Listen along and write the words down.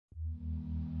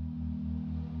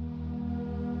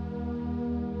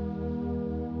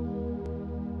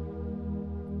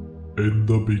In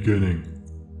the beginning,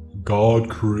 God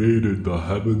created the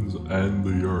heavens and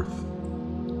the earth.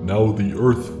 Now the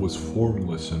earth was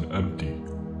formless and empty.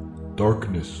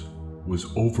 Darkness was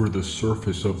over the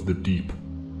surface of the deep,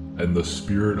 and the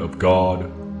Spirit of God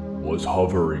was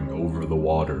hovering over the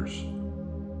waters.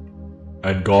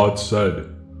 And God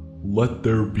said, "Let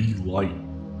there be light."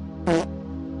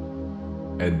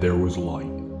 And there was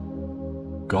light.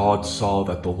 God saw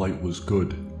that the light was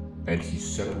good, and he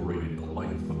separated the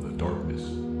light from the darkness.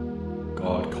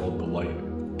 God called the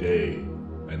light day,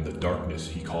 and the darkness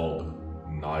he called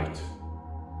night.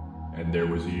 And there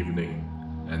was evening,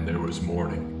 and there was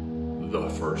morning, the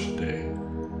first day.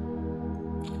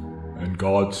 And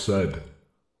God said,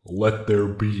 "Let there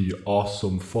be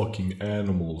awesome fucking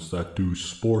animals that do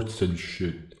sports and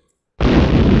shit."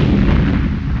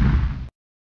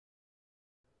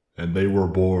 And they were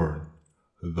born,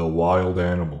 the wild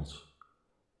animals.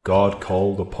 God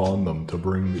called upon them to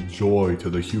bring joy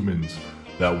to the humans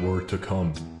that were to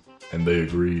come, and they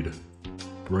agreed,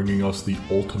 bringing us the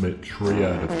ultimate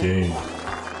triad of games.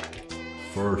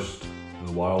 First,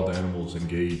 the wild animals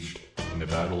engaged in a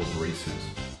battle of races,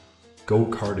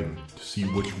 go-karting to see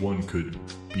which one could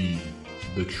be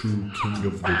the true king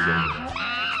of the jungle.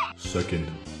 Second,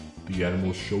 the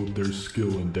animals showed their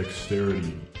skill and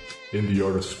dexterity in the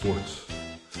art of sports,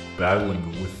 battling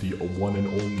with the one and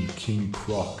only King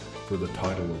Croc for the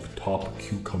title of top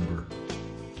cucumber.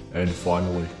 And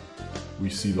finally, we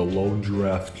see the lone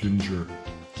giraffe Ginger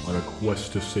on a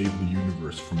quest to save the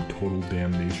universe from total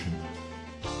damnation.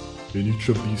 In each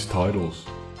of these titles,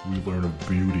 we learn of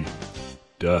beauty,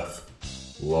 death,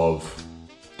 love,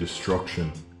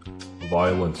 destruction,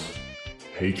 violence,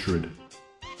 hatred,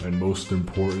 and most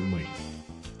importantly,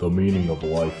 the meaning of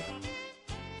life.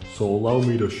 So allow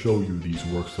me to show you these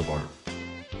works of art,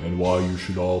 and why you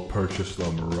should all purchase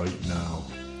them right now.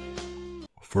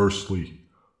 Firstly,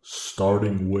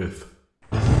 starting with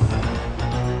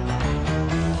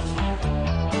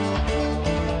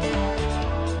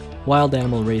Wild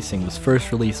Animal Racing was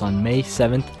first released on May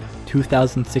 7th,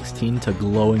 2016 to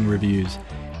glowing reviews,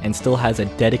 and still has a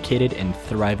dedicated and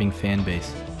thriving fan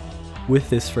base. With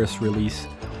this first release,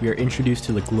 we are introduced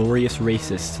to the glorious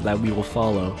racists that we will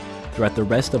follow throughout the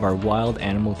rest of our Wild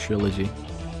Animal trilogy.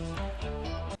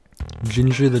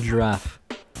 Ginger the Giraffe,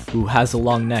 who has a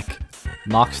long neck,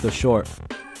 mocks the short,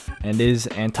 and is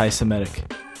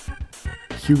anti-Semitic.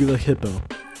 Hugo the Hippo,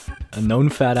 a known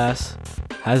fat ass,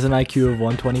 has an IQ of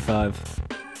 125,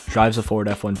 drives a Ford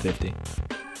F-150.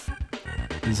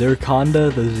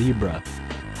 Zirconda the Zebra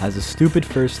has a stupid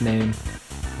first name,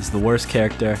 is the worst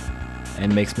character,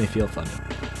 and makes me feel funny.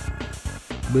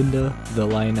 Linda the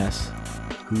Lioness,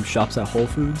 who shops at Whole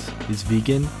Foods, is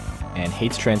vegan, and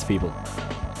hates trans people.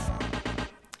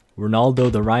 Ronaldo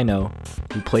the Rhino,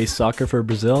 who plays soccer for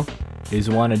Brazil, is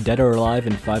wanted dead or alive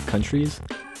in 5 countries,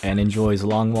 and enjoys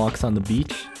long walks on the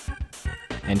beach.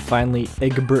 And finally,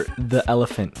 Egbert the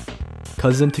Elephant,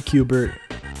 cousin to Cubert,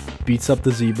 beats up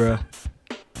the zebra,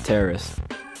 terrorist.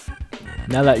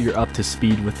 Now that you're up to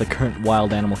speed with the current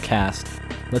Wild Animal cast,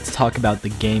 let's talk about the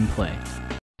gameplay.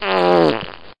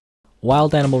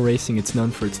 Wild Animal Racing is known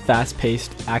for its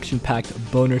fast-paced,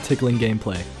 action-packed, boner-tickling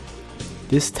gameplay.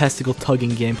 This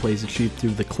testicle-tugging gameplay is achieved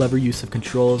through the clever use of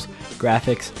controls,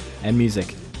 graphics, and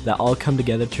music that all come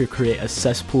together to create a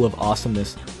cesspool of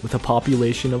awesomeness with a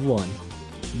population of one.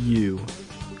 You.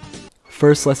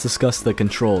 First, let's discuss the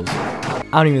controls. I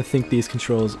don't even think these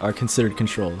controls are considered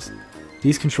controls.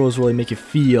 These controls really make you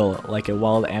feel like a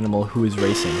wild animal who is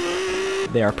racing.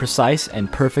 They are precise and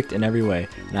perfect in every way,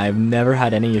 and I have never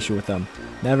had any issue with them.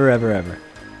 Never, ever, ever.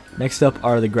 Next up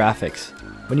are the graphics.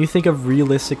 When you think of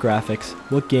realistic graphics,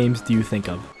 what games do you think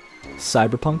of?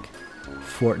 Cyberpunk?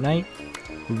 Fortnite?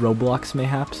 Roblox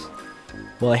mayhaps?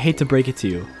 Well, I hate to break it to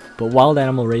you, but Wild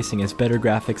Animal Racing has better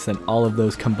graphics than all of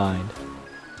those combined.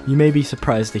 You may be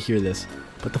surprised to hear this,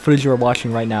 but the footage you are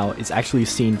watching right now is actually a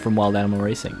scene from Wild Animal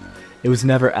Racing. It was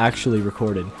never actually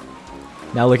recorded.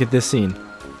 Now look at this scene.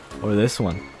 Or this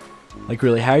one. Like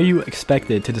really, how are you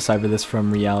expected to decipher this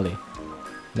from reality?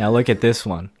 Now look at this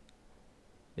one.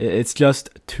 It's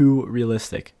just too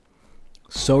realistic.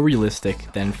 So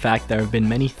realistic that in fact there have been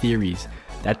many theories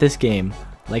that this game,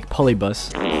 like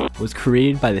Polybus, was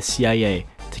created by the CIA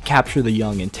to capture the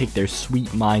young and take their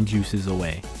sweet mind juices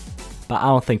away. But I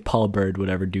don't think Paul Bird would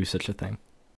ever do such a thing.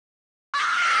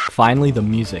 Finally, the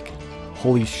music.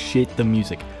 Holy shit, the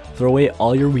music. Throw away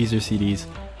all your Weezer CDs.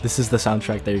 This is the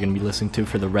soundtrack that you're going to be listening to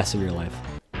for the rest of your life.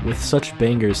 With such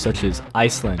bangers such as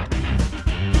Iceland,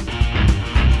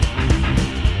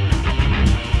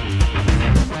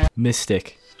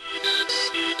 Mystic,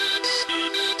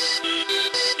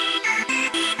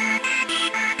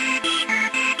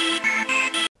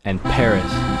 and Paris.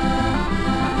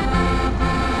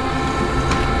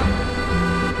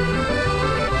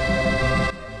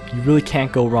 You really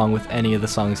can't go wrong with any of the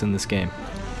songs in this game.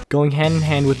 Going hand in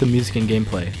hand with the music and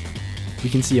gameplay, we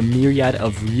can see a myriad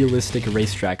of realistic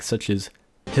racetracks such as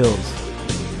hills,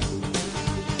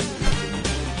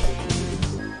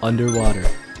 underwater,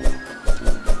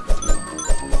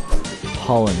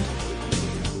 Holland,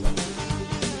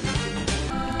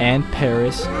 and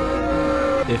Paris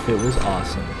if it was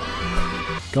awesome.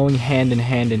 Going hand in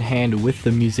hand with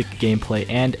the music, gameplay,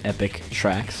 and epic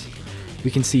tracks,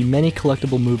 we can see many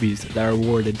collectible movies that are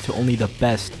awarded to only the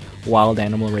best wild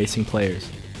animal racing players.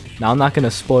 Now I'm not going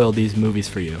to spoil these movies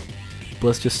for you, but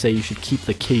let's just say you should keep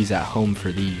the kiddies at home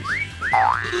for these.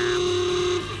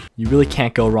 You really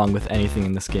can't go wrong with anything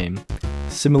in this game.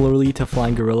 Similarly to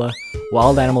Flying Gorilla,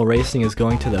 Wild Animal Racing is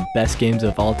going to the best games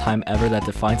of all time ever that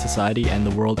define society and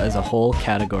the world as a whole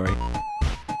category,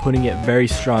 putting it very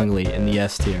strongly in the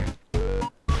S tier.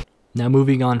 Now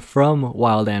moving on from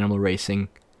Wild Animal Racing,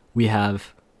 we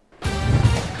have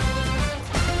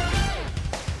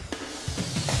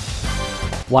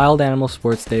Wild Animal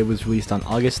Sports Day was released on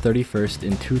August 31st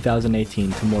in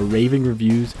 2018 to more raving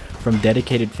reviews from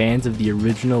dedicated fans of the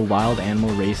original Wild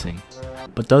Animal Racing.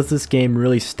 But does this game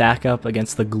really stack up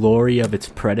against the glory of its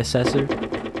predecessor?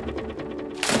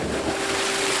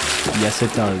 Yes,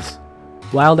 it does.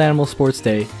 Wild Animal Sports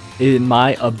Day, in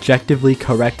my objectively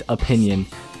correct opinion,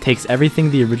 takes everything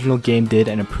the original game did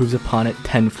and improves upon it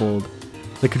tenfold.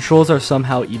 The controls are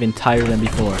somehow even tighter than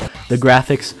before, the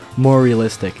graphics more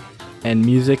realistic, and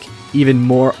music even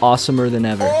more awesomer than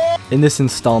ever. In this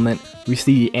installment, we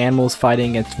see the animals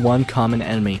fighting against one common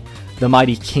enemy, the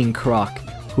mighty King Croc,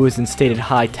 who has instated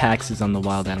high taxes on the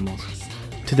wild animals.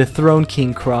 To dethrone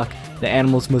King Croc, the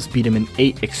animals must beat him in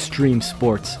 8 extreme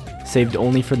sports, saved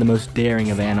only for the most daring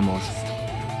of animals.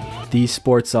 These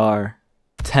sports are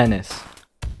tennis,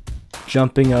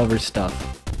 jumping over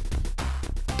stuff,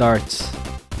 darts,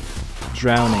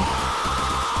 drowning,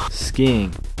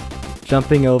 skiing,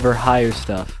 jumping over higher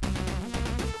stuff,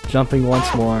 jumping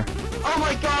once more,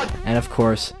 and of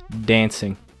course,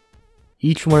 dancing.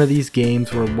 Each one of these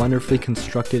games were wonderfully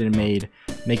constructed and made,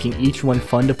 making each one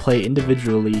fun to play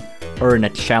individually or in a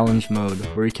challenge mode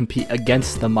where you compete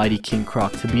against the mighty King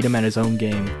Croc to beat him at his own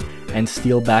game and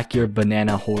steal back your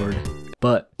banana hoard.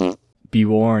 But be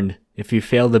warned, if you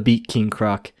fail to beat King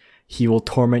Croc, he will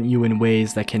torment you in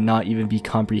ways that cannot even be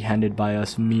comprehended by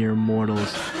us mere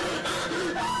mortals.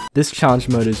 This challenge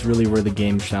mode is really where the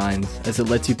game shines, as it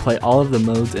lets you play all of the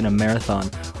modes in a marathon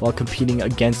while competing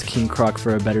against King Croc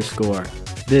for a better score.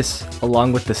 This,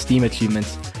 along with the Steam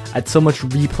achievements, adds so much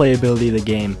replayability to the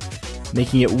game,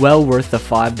 making it well worth the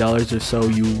 $5 or so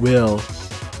you will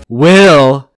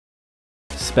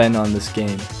spend on this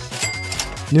game.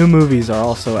 New movies are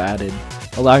also added,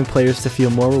 allowing players to feel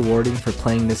more rewarding for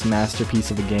playing this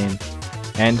masterpiece of a game.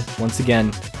 And, once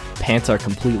again, pants are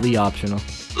completely optional.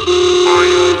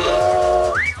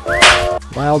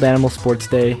 Wild Animal Sports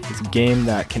Day is a game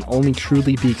that can only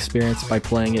truly be experienced by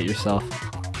playing it yourself.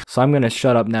 So I'm gonna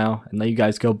shut up now and let you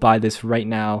guys go buy this right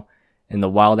now in the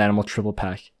Wild Animal Triple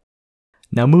Pack.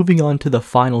 Now moving on to the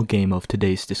final game of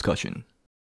today's discussion.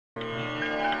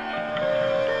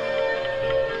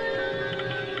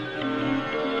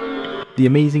 The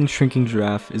Amazing Shrinking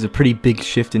Giraffe is a pretty big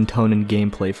shift in tone and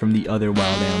gameplay from the other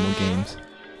Wild Animal games.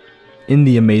 In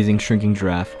The Amazing Shrinking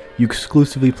Giraffe, you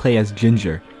exclusively play as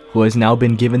Ginger, who has now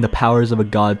been given the powers of a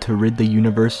god to rid the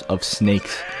universe of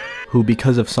snakes, who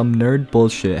because of some nerd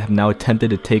bullshit have now attempted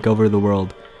to take over the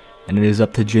world, and it is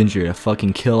up to Ginger to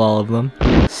fucking kill all of them,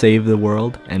 save the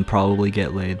world, and probably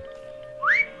get laid.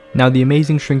 Now The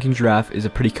Amazing Shrinking Giraffe is a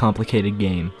pretty complicated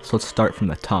game, so let's start from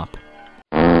the top.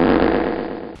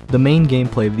 The main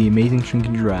gameplay of The Amazing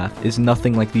Shrinking Giraffe is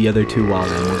nothing like the other two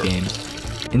Wild Animal games.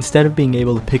 Instead of being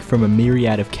able to pick from a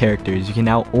myriad of characters, you can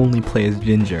now only play as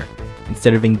Ginger.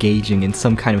 Instead of engaging in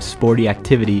some kind of sporty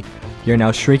activity, you're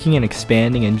now shrinking and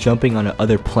expanding and jumping onto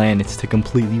other planets to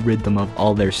completely rid them of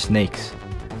all their snakes.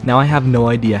 Now I have no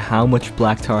idea how much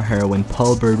black tar heroin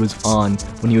Paul Bird was on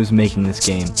when he was making this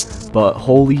game, but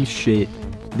holy shit,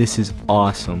 this is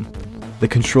awesome. The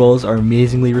controls are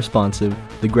amazingly responsive,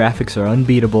 the graphics are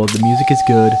unbeatable, the music is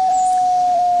good,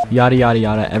 yada yada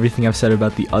yada, everything I've said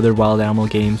about the other Wild Animal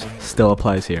games still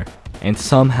applies here. And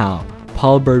somehow,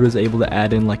 Paul Bird was able to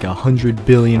add in like 100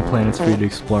 billion planets for you to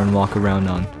explore and walk around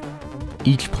on.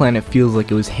 Each planet feels like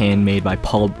it was handmade by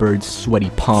Paul Bird's sweaty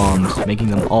palms,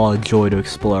 making them all a joy to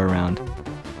explore around.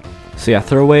 So yeah,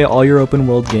 throw away all your open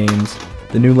world games,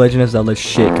 the new Legend of Zelda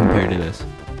shit compared to this.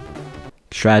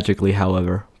 Tragically,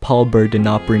 however, Paul Bird did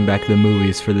not bring back the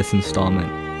movies for this installment.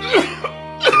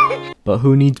 But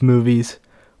who needs movies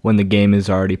when the game is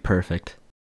already perfect?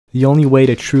 The only way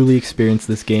to truly experience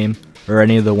this game, or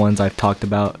any of the ones I've talked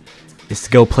about, is to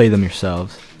go play them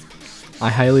yourselves. I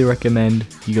highly recommend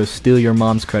you go steal your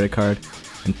mom's credit card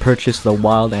and purchase the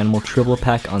Wild Animal Triple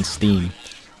Pack on Steam.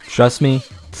 Trust me,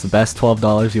 it's the best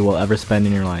 $12 you will ever spend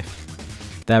in your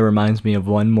life. That reminds me of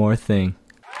one more thing.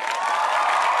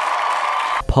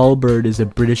 Paul Bird is a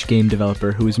British game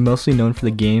developer who is mostly known for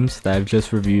the games that I've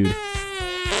just reviewed.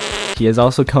 He has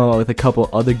also come out with a couple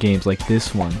other games like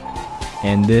this one,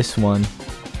 and this one,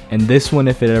 and this one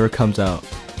if it ever comes out.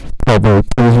 Paul Bird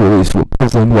was released with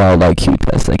Puzzling Wild IQ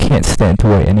Test. I can't stand to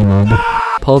wait any longer.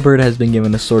 Paul Bird has been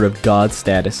given a sort of god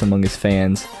status among his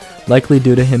fans, likely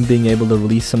due to him being able to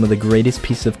release some of the greatest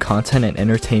pieces of content and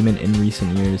entertainment in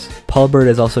recent years. Paul Bird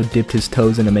has also dipped his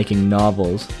toes into making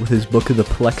novels with his book of the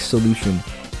Plex Solution,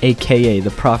 aka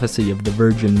The Prophecy of the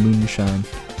Virgin Moonshine.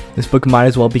 This book might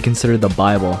as well be considered the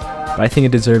Bible, but I think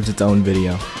it deserves its own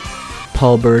video.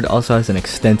 Paul Bird also has an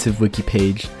extensive wiki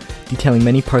page detailing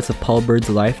many parts of Paul Bird's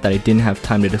life that I didn't have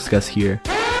time to discuss here,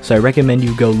 so I recommend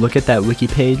you go look at that wiki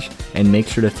page and make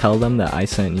sure to tell them that I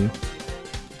sent you.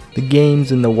 The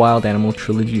games in the Wild Animal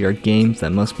trilogy are games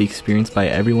that must be experienced by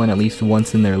everyone at least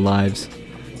once in their lives.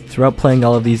 Throughout playing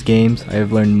all of these games, I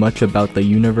have learned much about the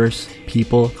universe,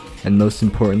 people, and most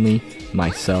importantly,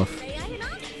 myself.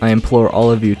 I implore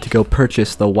all of you to go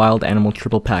purchase the Wild Animal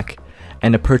Triple Pack,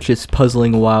 and to purchase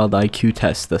Puzzling Wild IQ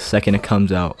Test the second it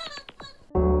comes out.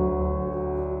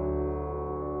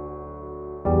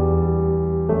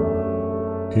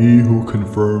 He who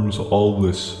confirms all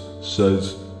this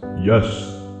says,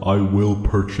 "Yes, I will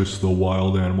purchase the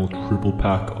Wild Animal Triple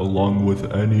Pack along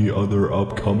with any other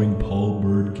upcoming Paul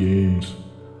Bird games.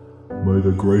 May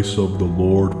the grace of the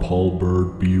Lord Paul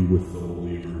Bird be with the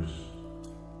believers."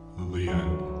 The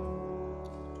end.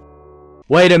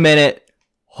 Wait a minute!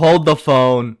 Hold the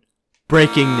phone!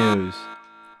 Breaking news!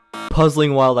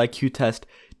 Puzzling Wild IQ Test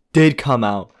did come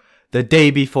out the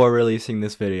day before releasing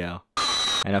this video.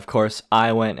 And of course,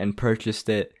 I went and purchased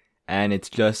it, and it's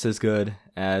just as good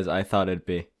as I thought it'd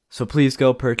be. So please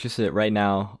go purchase it right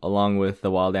now, along with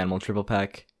the Wild Animal Triple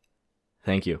Pack.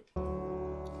 Thank you.